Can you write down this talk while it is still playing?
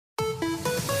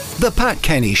The Pat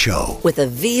Kenny Show with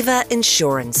Aviva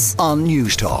Insurance on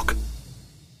News Talk.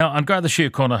 Now, An Garda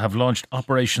Síochána have launched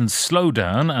Operation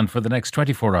Slowdown, and for the next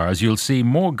 24 hours you'll see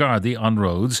more Gardaí on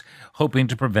roads hoping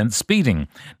to prevent speeding.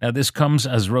 Now, this comes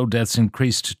as road deaths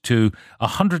increased to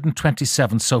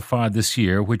 127 so far this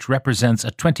year, which represents a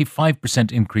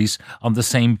 25% increase on the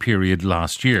same period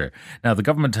last year. Now, the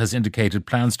government has indicated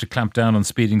plans to clamp down on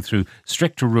speeding through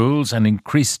stricter rules and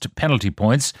increased penalty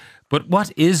points. But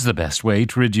what is the best way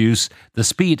to reduce the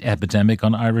speed epidemic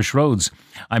on Irish roads?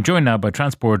 I'm joined now by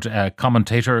transport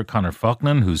commentator Conor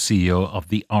Faughnan, who's CEO of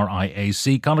the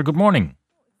RIAC. Conor, good morning.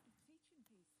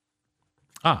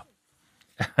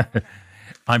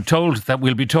 I'm told that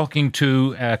we'll be talking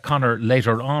to Conor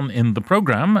later on in the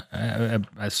programme,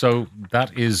 so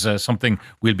that is something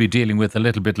we'll be dealing with a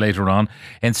little bit later on.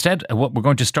 Instead, what we're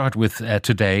going to start with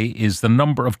today is the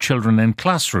number of children in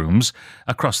classrooms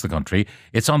across the country.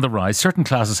 It's on the rise, certain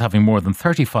classes having more than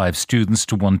 35 students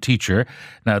to one teacher.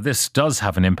 Now, this does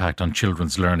have an impact on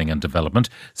children's learning and development.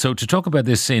 So to talk about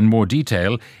this in more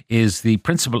detail is the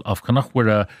principal of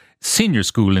Mhuire Senior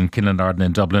School in Killinarden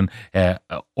in Dublin,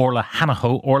 Orla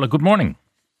Hanahoe. Orla, good morning.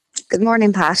 Good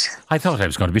morning, Pat. I thought I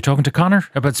was going to be talking to Conor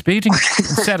about speeding.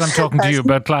 Instead, I'm talking to you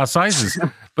about class sizes.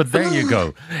 But there you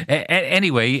go.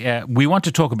 Anyway, we want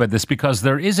to talk about this because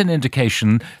there is an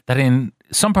indication that in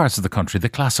some parts of the country, the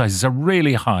class sizes are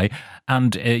really high.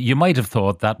 And you might have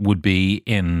thought that would be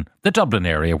in the Dublin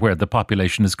area where the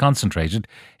population is concentrated.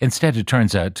 Instead, it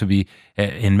turns out to be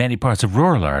in many parts of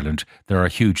rural Ireland, there are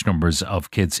huge numbers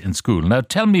of kids in school. Now,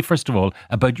 tell me, first of all,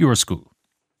 about your school.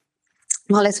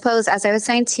 Well, I suppose, as I was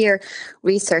saying to your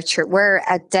researcher, we're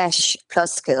a DEIS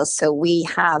plus school, so we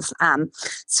have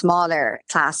smaller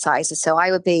class sizes. So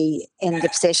I would be in the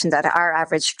position that our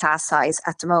average class size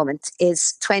at the moment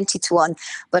is 20 to 1.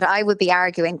 But I would be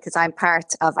arguing, because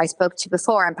I spoke to you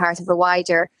before, I'm part of a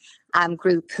wider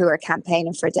group who are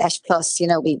campaigning for DEIS plus. You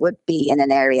know, we would be in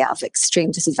an area of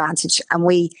extreme disadvantage, and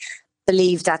we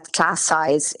believe that class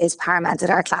size is paramount, that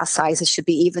our class sizes should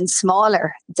be even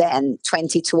smaller than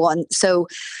 20 to 1. So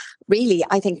really,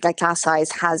 I think that class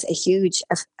size has a huge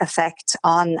effect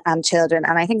on children.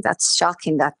 And I think that's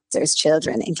shocking that there's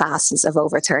children in classes of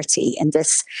over 30 in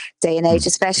this day and age,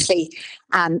 especially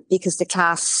because the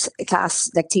class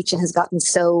like teaching has gotten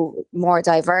so more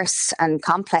diverse and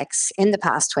complex in the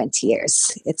past 20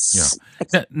 years.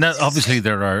 Now, obviously,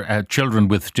 there are children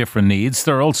with different needs.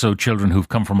 There are also children who've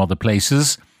come from other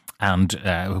places and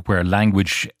where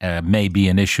language may be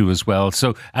an issue as well.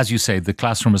 So, as you say, the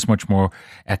classroom is much more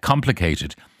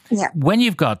complicated. Yeah. When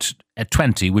you've got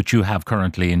 20, which you have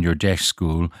currently in your DEIS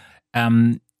school,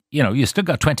 you still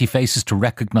got 20 faces to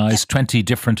recognise, 20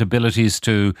 different abilities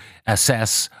to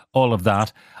assess, all of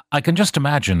that. I can just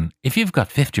imagine if you've got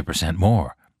 50%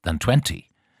 more than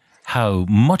 20, how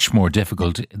much more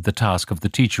difficult the task of the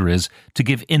teacher is to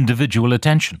give individual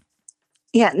attention.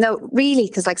 Yeah, no, really,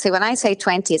 because when I say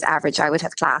 20 is average, I would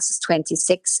have classes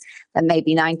 26, then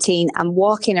maybe 19. I'm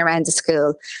walking around the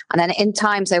school, and then in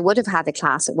times I would have had a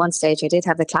class. At one stage I did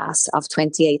have a class of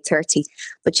 28, 30,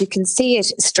 but you can see it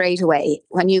straight away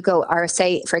when you go, or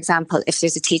say, for example, if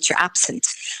there's a teacher absent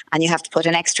and you have to put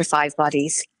an extra 5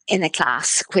 bodies in a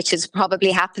class, which is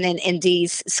probably happening in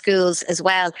these schools as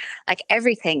well.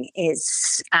 Everything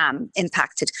is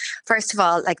impacted. First of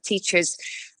all, teachers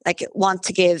want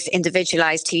to give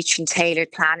individualized teaching,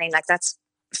 tailored planning. That's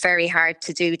very hard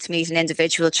to do, to meet an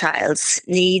individual child's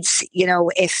needs. You know,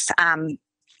 if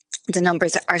the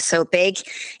numbers are so big,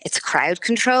 it's crowd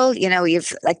control. You know,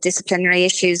 you've disciplinary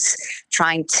issues,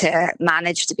 trying to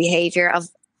manage the behavior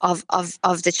of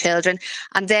the children.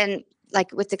 And then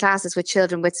with the classes with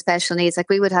children with special needs,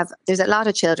 there's a lot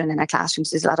of children in our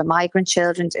classrooms. There's a lot of migrant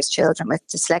children. There's children with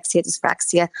dyslexia,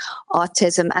 dyspraxia,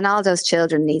 autism, and all those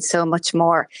children need so much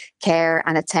more care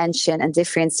and attention and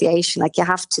differentiation.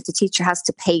 The teacher has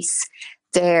to pace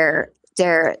their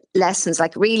lessons.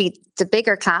 Really, the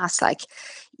bigger class,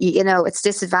 it's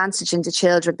disadvantaging the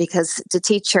children because the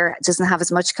teacher doesn't have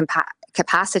as much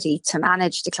capacity to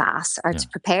manage the class or to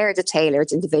prepare the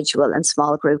tailored individual and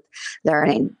small group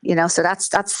learning. So that's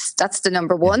the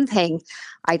number one thing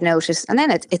I'd noticed. And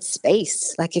then it's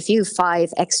space. If you have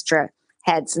 5 extra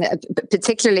heads, and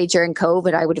particularly during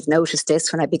COVID, I would have noticed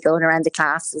this when I'd be going around the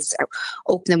classes, or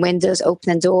opening windows,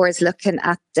 opening doors, looking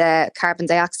at the carbon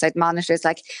dioxide monitors.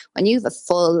 When you have a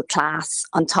full class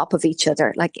on top of each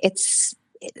other,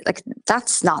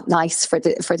 that's not nice for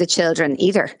the children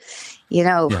either,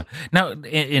 Yeah. Now,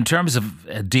 in terms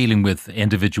of dealing with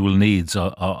individual needs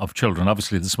of children,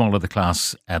 obviously the smaller the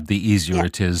class, the easier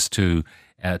it is to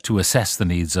assess the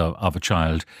needs of a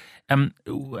child.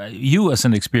 You, as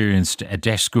an experienced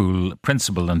DEIS school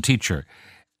principal and teacher,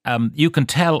 you can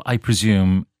tell, I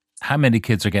presume, how many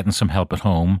kids are getting some help at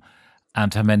home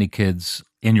and how many kids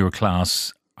in your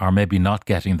class are maybe not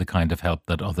getting the kind of help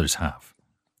that others have.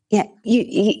 Yeah,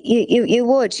 you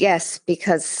would, yes,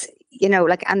 because,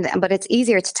 but it's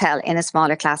easier to tell in a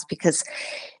smaller class because,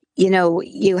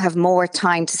 you have more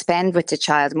time to spend with the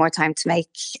child, more time to make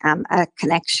a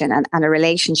connection and a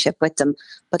relationship with them.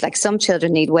 But like some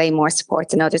children need way more support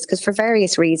than others because for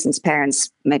various reasons, parents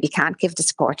maybe can't give the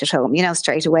support at home,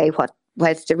 straight away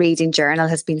when the reading journal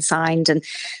has been signed, and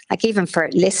like even for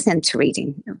listening to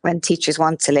reading, when teachers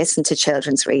want to listen to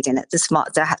children's reading,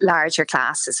 the larger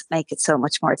classes make it so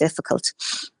much more difficult.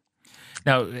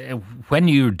 Now, when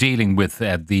you're dealing with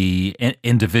the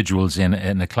individuals in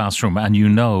a classroom and you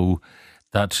know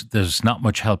that there's not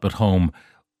much help at home,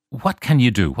 what can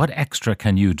you do? What extra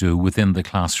can you do within the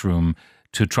classroom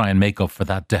to try and make up for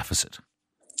that deficit?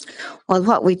 Well,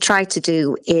 what we try to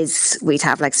do is we'd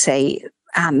have,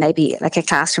 maybe like a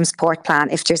classroom support plan.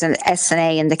 If there's an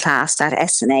SNA in the class, that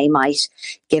SNA might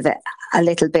give it a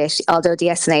little bit, although the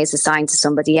SNA is assigned to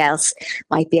somebody else,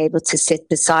 might be able to sit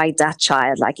beside that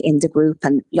child, like in the group,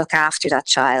 and look after that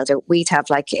child. Or we'd have,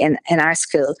 like in our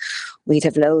school, we'd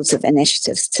have loads of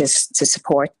initiatives to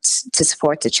support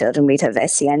the children. We'd have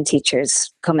SEN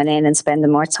teachers coming in and spending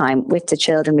more time with the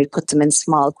children. We'd put them in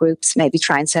small groups, maybe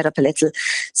try and set up a little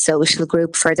social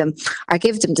group for them, or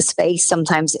give them the space.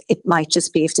 Sometimes it might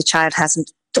just be if the child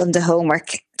hasn't done the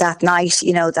homework that night,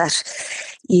 that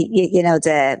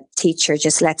the teacher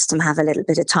just lets them have a little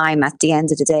bit of time at the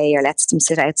end of the day, or lets them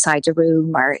sit outside the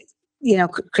room, or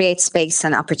create space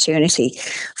and opportunity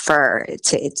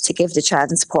to give the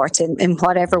child and support in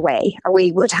whatever way. Or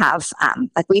we would have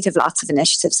we'd have lots of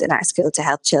initiatives in our school to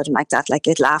help children like that, like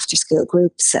little after school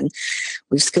groups, and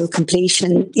we've school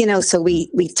completion, so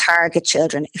we target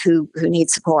children who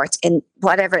need support in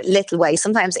whatever little way.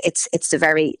 Sometimes it's the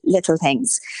very little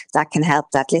things that can help,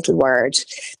 that little word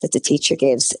that the teacher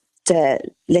gives, the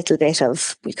little bit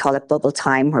of, we call it bubble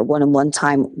time, or one-on-one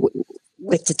time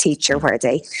with the teacher, where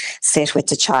they sit with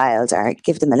the child or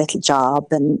give them a little job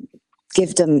and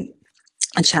give them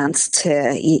a chance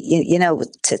to,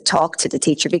 to talk to the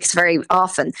teacher, because very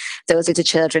often those are the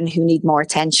children who need more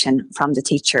attention from the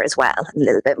teacher as well, and a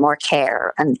little bit more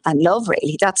care and love,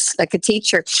 really. That's like, a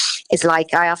teacher is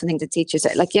like, I often think the teachers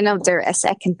are like, they're a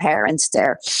second parent.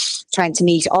 They're trying to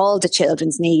meet all the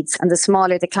children's needs, and the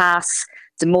smaller the class,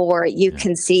 the more you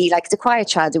can see, like the quiet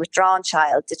child, the withdrawn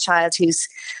child, the child who's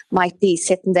might be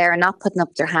sitting there and not putting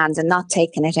up their hand and not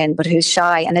taking it in, but who's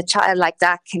shy. And a child like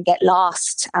that can get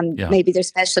lost, and maybe their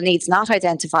special needs not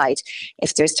identified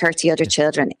if there's 30 other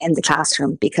children in the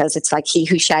classroom, because it's like he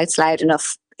who shouts loud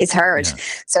enough is heard. Yeah.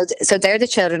 So they're the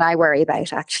children I worry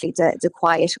about, actually, the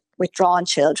quiet, withdrawn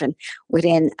children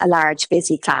within a large,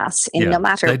 busy class. No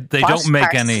matter they what don't make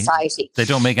part any of society, they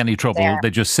don't make any trouble.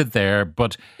 They just sit there,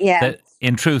 but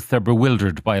in truth, they're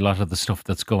bewildered by a lot of the stuff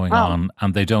that's going on,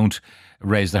 and they don't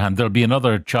raise their hand. There'll be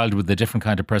another child with a different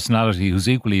kind of personality who's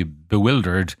equally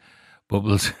bewildered, but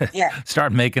will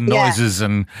start making noises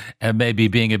and maybe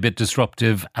being a bit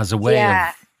disruptive as a way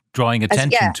of drawing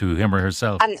attention to him or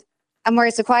herself. And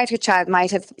whereas the quieter child might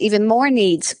have even more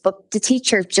needs, but the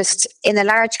teacher just in a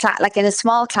large class, like in a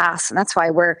small class, and that's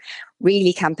why we're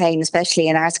really campaign, especially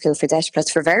in our school, for DEIS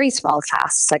Plus for very small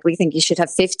classes. Like, we think you should have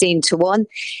 15-1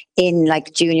 in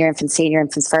like junior infants, senior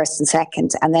infants, first and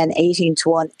second, and then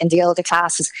 18-1 in the older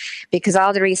classes, because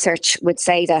all the research would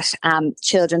say that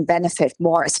children benefit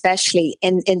more, especially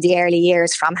in the early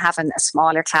years, from having a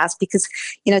smaller class, because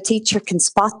teacher can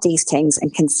spot these things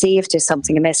and can see if there's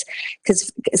something amiss,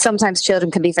 because sometimes children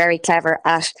can be very clever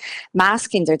at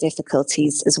masking their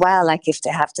difficulties as well. Like if they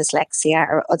have dyslexia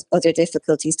or other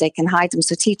difficulties, they can hide them.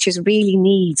 So teachers really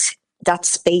need that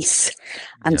space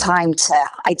and time to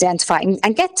identify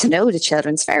and get to know the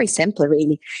children. It's very simple,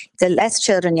 really. The less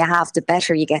children you have, the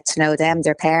better you get to know them,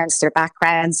 their parents, their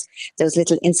backgrounds, those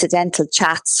little incidental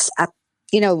chats.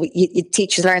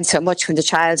 Teachers learn so much when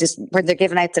when they're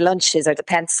giving out the lunches or the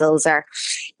pencils, or,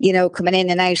 coming in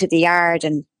and out of the yard,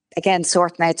 and again,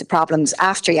 sorting out the problems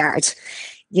after yard.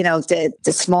 The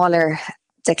smaller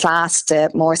the class, the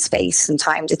more space and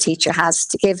time the teacher has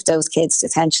to give those kids the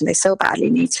attention they so badly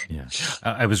need. Yeah,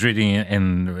 I was reading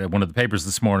in one of the papers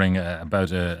this morning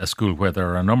about a school where there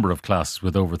are a number of classes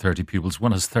with over 30 pupils.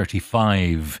 One has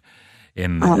 35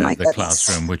 in the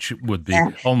classroom, which would be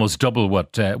almost double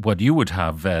what you would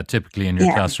have typically in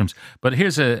your classrooms. But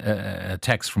here's a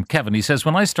text from Kevin. He says,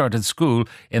 when I started school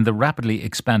in the rapidly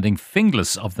expanding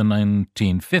Finglas of the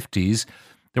 1950s,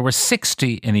 there were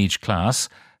 60 in each class.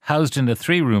 housed in a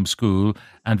 3-room school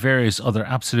and various other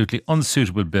absolutely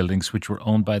unsuitable buildings which were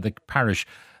owned by the parish.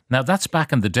 Now, that's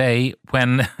back in the day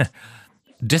when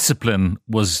discipline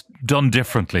was done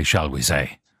differently, shall we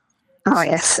say. Oh,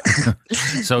 yes.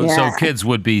 So kids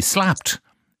would be slapped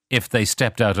if they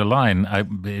stepped out of line.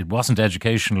 It wasn't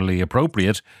educationally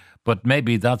appropriate, but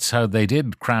maybe that's how they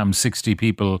did cram 60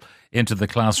 people into the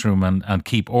classroom and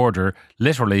keep order,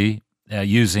 literally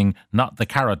using not the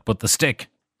carrot but the stick.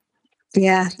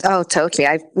 Yeah, oh, totally.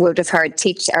 I would have heard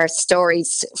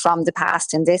stories from the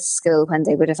past in this school when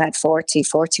they would have had 40,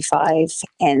 45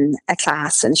 in a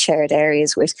class and shared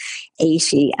areas with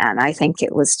 80. And I think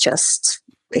it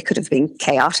could have been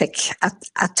chaotic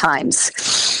at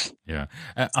times. Yeah.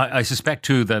 I suspect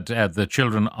too that the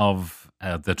children of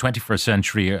the 21st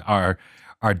century are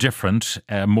different,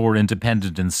 more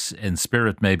independent in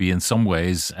spirit maybe in some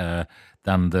ways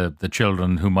than the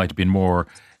children who might have been more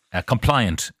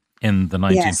compliant in the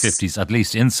 1950s, yes. At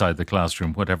least inside the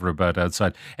classroom, whatever about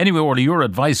outside. Anyway, Orla, your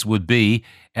advice would be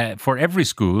for every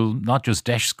school, not just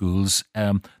DEIS schools,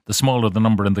 the smaller the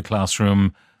number in the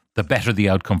classroom, the better the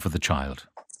outcome for the child.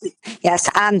 Yes,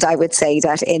 and I would say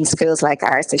that in schools like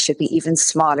ours, they should be even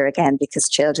smaller again, because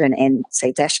children in,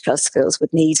 say, DEIS Plus schools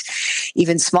would need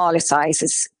even smaller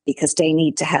sizes because they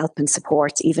need to help and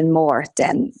support even more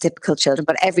than typical children.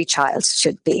 But every child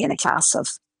should be in a class of,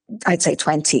 I'd say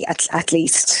 20 at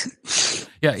least.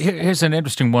 Yeah, here's an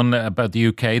interesting one about the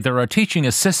UK. There are teaching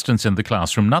assistants in the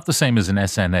classroom, not the same as an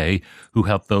SNA, who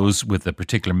help those with a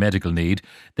particular medical need.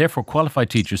 Therefore, qualified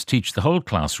teachers teach the whole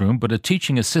classroom, but a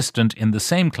teaching assistant in the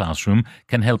same classroom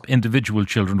can help individual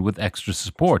children with extra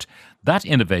support. That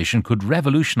innovation could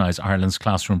revolutionise Ireland's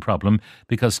classroom problem,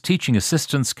 because teaching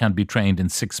assistants can be trained in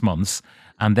 6 months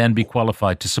and then be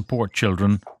qualified to support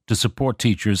children, to support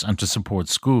teachers and to support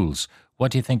schools.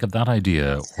 What do you think of that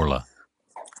idea, Orla?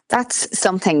 That's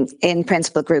something in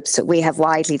principal groups that we have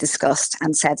widely discussed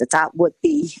and said that would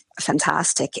be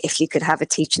fantastic if you could have a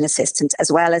teaching assistant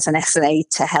as well as an SNA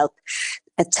to help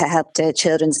the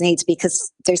children's needs,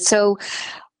 because there's so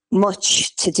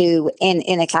much to do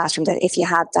in a classroom that if you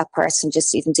had that person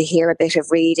just even to hear a bit of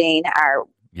reading or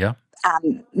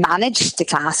manage the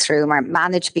classroom or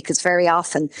manage, because very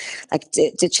often like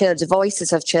the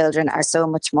voices of children are so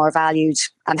much more valued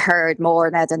and heard more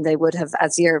now than they would have,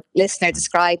 as your listener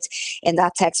described in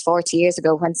that text 40 years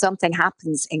ago. When something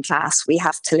happens in class, we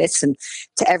have to listen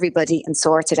to everybody and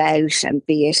sort it out, and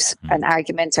be it an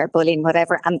argument or bullying,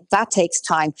 whatever, and that takes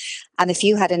time. And if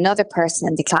you had another person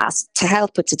in the class to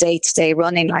help with the day-to-day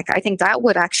running, like, I think that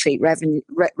would actually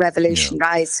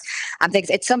revolutionise and things.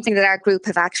 It's something that our group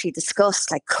have actually discussed,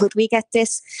 like, could we get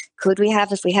this? Could we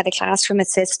have, if we had a classroom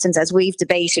assistant, as we've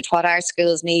debated what our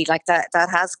schools need, like that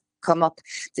has come up,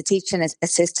 the teaching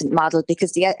assistant model,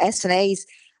 because the SNAs,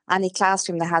 any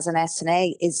classroom that has an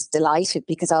SNA is delighted,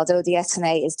 because although the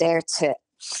SNA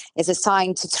is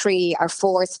assigned to 3 or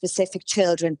 4 specific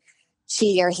children,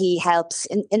 she or he helps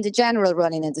in the general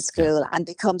running of the school and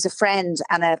becomes a friend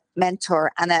and a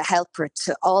mentor and a helper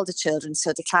to all the children.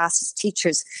 So the classes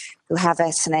teachers who have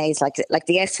SNAs, like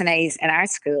the SNAs in our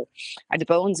school, are the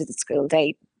bones of the school.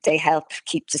 They help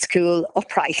keep the school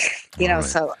upright, you know. Right.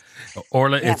 So,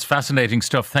 Orla, it's fascinating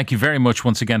stuff. Thank you very much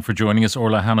once again for joining us.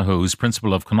 Orla Hanahoe, who's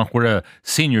principal of Mhuire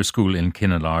Senior School in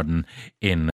Kinnalarden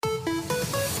in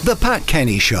The Pat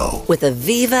Kenny Show with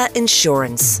Aviva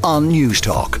Insurance on News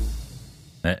Talk.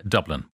 Dublin.